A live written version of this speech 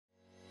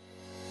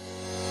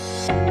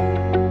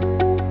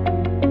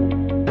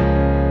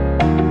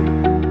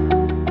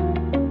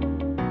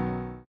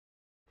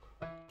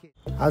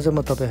आज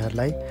म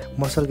तपाईहरुलाई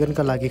मसल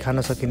गेनका लागि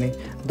खान सकिने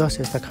 10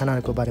 यस्ता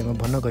खानाहरुको बारेमा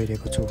भन्न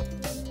गइरहेको छु।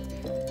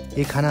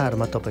 यी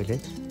खानाहरुमा तपाईले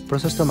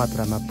प्रशस्त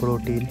मात्रामा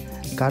प्रोटिन,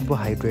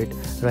 कार्बोहाइड्रेट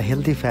र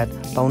हेल्दी फ्याट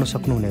पाउन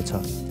सक्नुहुनेछ।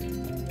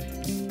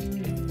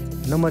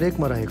 नम्बर 1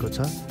 मा रहेको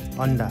छ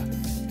अण्डा।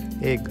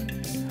 एग।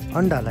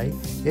 अण्डालाई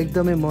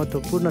एकदमै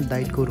महत्त्वपूर्ण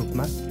डाइटको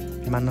रूपमा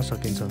मान्न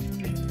सकिन्छ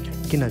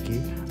किनकि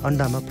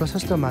अण्डामा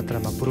प्रशस्त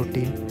मात्रामा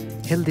प्रोटिन,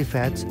 हेल्दी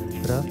फ्याट्स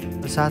र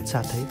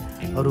साथसाथै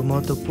अरु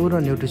महत्त्वपूर्ण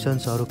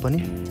न्युट्रिसन्सहरु पनि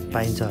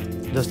पाइन्छ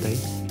जस्तै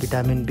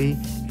भिटामिन बी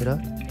र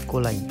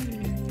कोलाइन।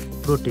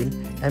 प्रोटिन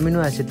एमिनो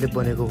एसिडले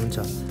बनेको हुन्छ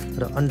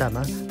र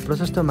अण्डामा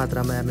प्रशस्त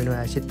मात्रामा एमिनो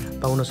एसिड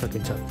पाउन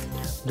सकिन्छ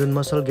जुन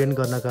मसल गेन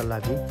गर्नका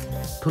लागि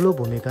ठूलो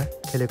भूमिका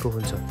खेलेको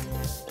हुन्छ।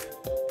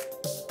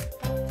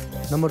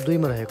 नम्बर 2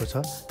 मा रहेको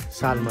छ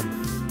साल्मन।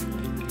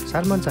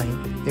 साल्मन चाहिँ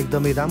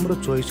एकदमै राम्रो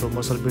चोइस हो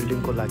मसल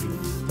बिल्डिङको लागि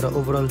र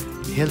ओभरअल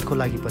हेल्थको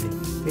लागि पनि।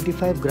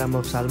 85 ग्राम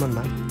of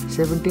साल्मनमा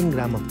 17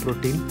 gram of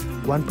protein,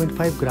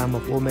 1.5 gram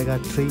of omega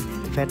 3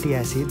 fatty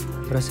acid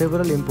र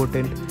सेभरल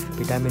इम्पोर्टेन्ट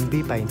भिटामिन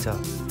बी पाइन्छ।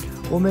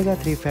 ओमेगा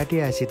 3 फ्याटी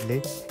एसिडले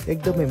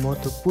एकदमै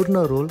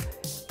महत्त्वपूर्ण रोल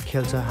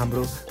खेल्छ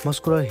हाम्रो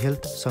मस्कुलर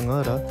हेल्थसँग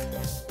र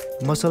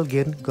मसल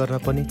गेन गर्न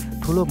पनि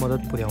ठूलो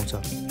मद्दत पुर्याउँछ।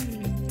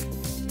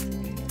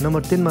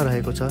 नम्बर 3 मा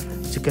रहेको छ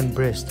चिकन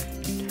ब्रेस्ट।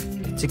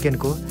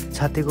 चिकनको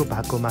छातीको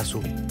भागको मासु।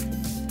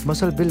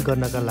 मसल बिल्ड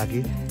गर्नका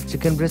लागि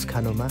चिकन ब्रेस्ट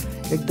खानुमा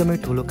एकदमै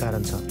ठूलो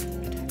कारण छ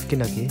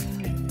किनकि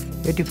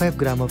 85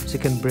 ग्राम of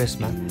chicken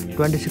ब्रेस्टमा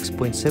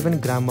 26.7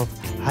 gram of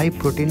high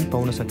protein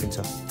पाउन सकिन्छ।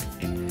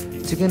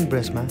 चिकन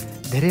ब्रेस्टमा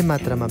धेरै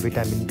मात्रामा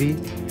भिटामिन बी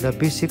र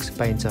B6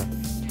 पाइन्छ।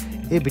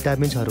 यी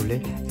भिटामिन्सहरूले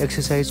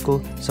एक्सरसाइजको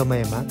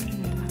समयमा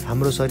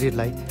हाम्रो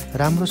शरीरलाई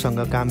राम्रोसँग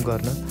काम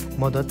गर्न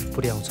मद्दत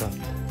पुर्याउँछ।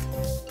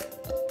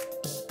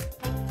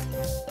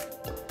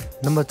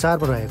 नम्बर 4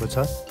 मा रहेको छ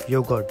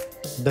योगर्ट,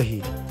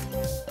 दही।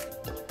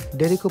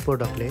 डेरीको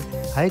प्रोडक्टले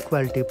हाई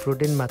क्वालिटी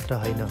प्रोटिन मात्र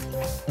होइन,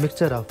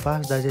 mixture of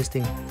fast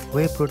डाइजेस्टिङ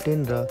way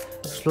protein र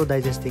स्लो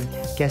डाइजेस्टिङ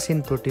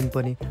क्यासिन प्रोटिन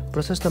पनि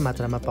प्रशस्त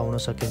मात्रामा पाउन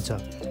सकिन्छ।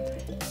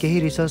 केही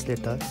रिसर्चले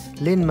त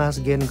लिन मास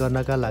गेन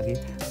गर्नका लागि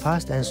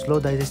फास्ट एन्ड स्लो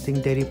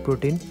डाइजेस्टिङ डेरी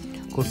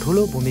प्रोटिनको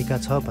ठूलो भूमिका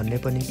छ भन्ने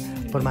पनि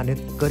प्रमाणित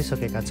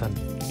गरिसकेका छन्।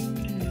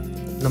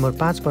 नम्बर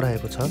 5 मा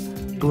रहेको छ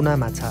टुना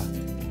माछा।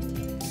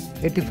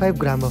 85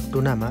 ग्राम अफ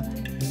टुनामा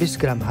 20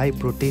 ग्राम हाई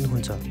प्रोटिन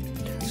हुन्छ।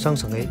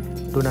 सँगसँगै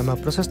टुनामा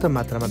प्रशस्त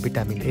मात्रामा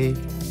भिटामिन ए,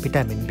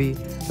 भिटामिन बी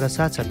र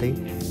साथसाथै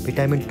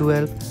भिटामिन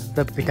 12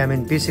 र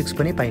भिटामिन B6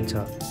 पनि पाइन्छ।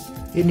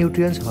 यी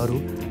न्युट्रियन्ट्सहरू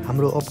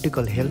हाम्रो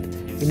अप्टिकल हेल्थ,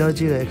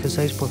 इनर्जी र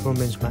एक्सरसाइज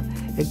परफर्मेन्समा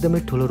एकदमै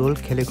ठूलो रोल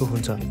खेलेको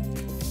हुन्छ।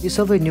 यी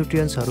सबै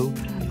न्युट्रियन्ट्सहरू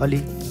अलि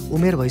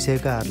उमेर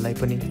भइसकेकाहरूलाई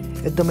पनि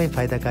एकदमै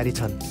फाइदाकारी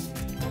छन्।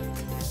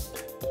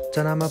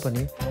 चनामा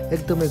पनि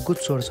एकदमै गुड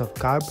सोर्स अफ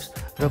कार्ब्स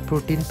र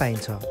प्रोटिन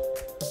पाइन्छ।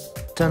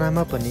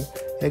 चनामा पनि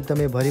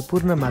एकदमै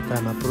भरिपूर्ण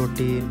मात्रामा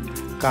प्रोटिन,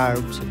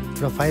 कार्ब्स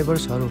र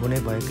फाइबर्सहरू हुने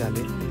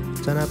भएकाले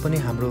चना पनि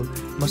हाम्रो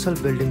मसल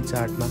बिल्डिङ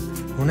चार्टमा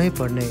हुनै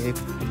पर्ने एक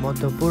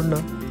महत्त्वपूर्ण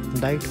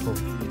डाइट हो।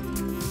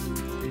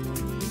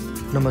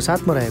 नम्बर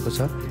 7 मा रहेको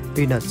छ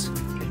पिनट्स,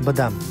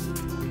 बदाम।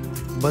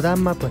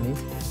 बदाममा पनि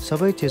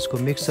सबै चीजको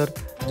मिक्सचर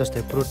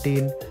जस्तै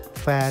प्रोटिन,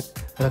 फ्याट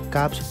र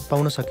कार्ब्स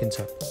पाउन सकिन्छ।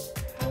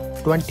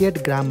 28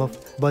 ग्राम अफ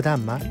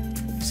बदाममा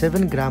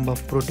 7 ग्राम अफ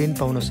प्रोटिन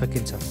पाउन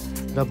सकिन्छ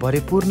र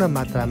भरिपूर्ण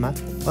मात्रामा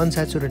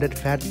अनस्याचुरेटेड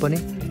फ्याट पनि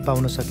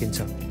पाउन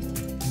सकिन्छ।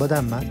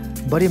 बदाममा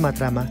बढी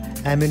मात्रामा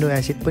एमिनो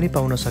एसिड पनि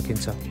पाउन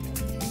सकिन्छ।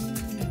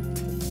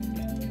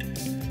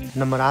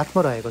 नम्बर 8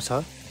 मा रहेको छ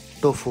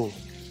टोफु।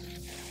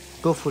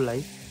 टोफुलाई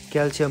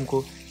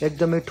क्याल्सियमको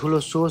एकदमै ठूलो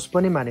सोर्स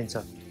पनि मानिन्छ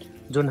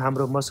जुन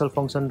हाम्रो मसल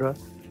फङ्सन र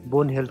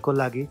बोन हेल्थको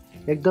लागि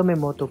एकदमै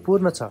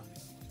महत्त्वपूर्ण छ।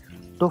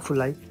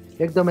 टोफुलाई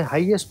एकदमै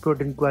highest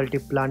protein quality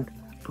plant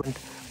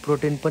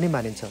protein पनि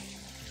मानिन्छ।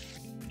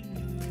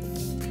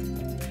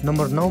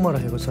 नम्बर 9 मा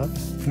रहेको छ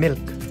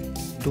मिल्क,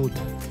 दूध।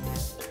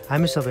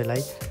 हामी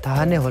सबैलाई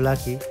थाहा नै होला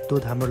कि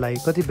दूध हाम्रो लागि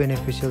कति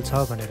बेनिफिसियल छ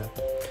भनेर।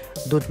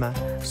 दूधमा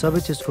सबै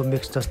चीजको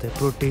मिक्स जस्तै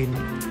प्रोटिन,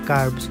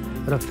 कार्ब्स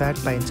र फ्याट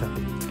पाइन्छ।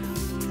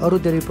 अरू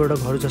डेरी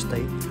प्रोडक्टहरू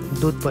जस्तै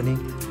दूध पनि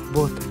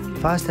both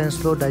fast and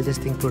slow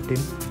डाइजेस्टिङ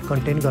protein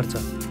content गर्छ।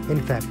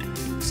 इनफ्याक्ट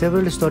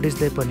सेभरल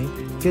स्टडिजले पनि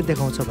के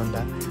देखाउँछ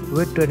भन्दा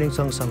वेट ट्रेनिङ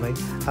सँगसँगै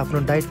आफ्नो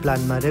डाइट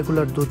प्लानमा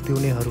रेगुलर दूध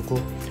पिउनेहरूको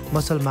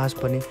मसल मास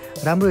पनि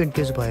राम्रो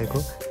इन्क्रिज भएको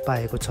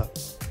पाएको छ।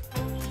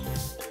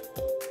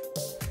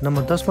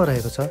 नम्बर 10 मा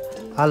रहेको छ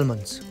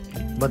आल्मन्ड्स,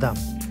 बदाम।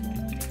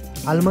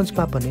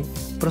 आल्मन्ड्समा पनि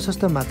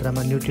प्रशस्त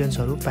मात्रामा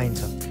न्युट्रियन्ट्सहरू पाइन्छ।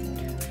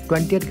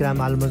 28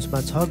 ग्राम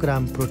आल्मन्ड्समा 6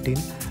 ग्राम प्रोटिन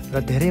र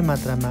धेरै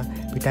मात्रामा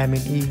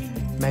भिटामिन ई,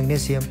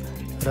 म्याग्नेसियम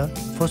र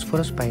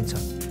फोस्फरस पाइन्छ।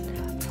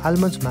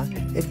 आल्मन्ड्समा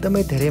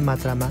एकदमै धेरै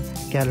मात्रामा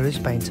क्यालोरिज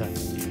पाइन्छ।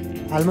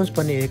 आल्मन्ड्स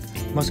पनि एक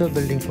मसल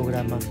बिल्डिङ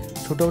प्रोग्राममा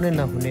छुटाउनै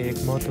नहुने एक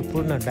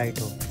महत्त्वपूर्ण डाइट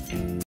हो।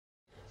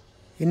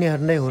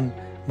 यिनीहरू नै हुन्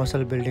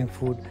मसल बिल्डिङ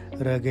फुड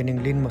र गेनिङ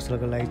लिन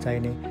मसलको लागि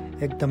चाहिने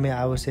एकदमै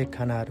आवश्यक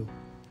खानाहरू।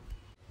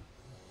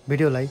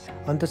 भिडियोलाई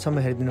अन्तसम्म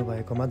हेरिदिनु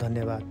भएकोमा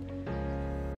धन्यवाद।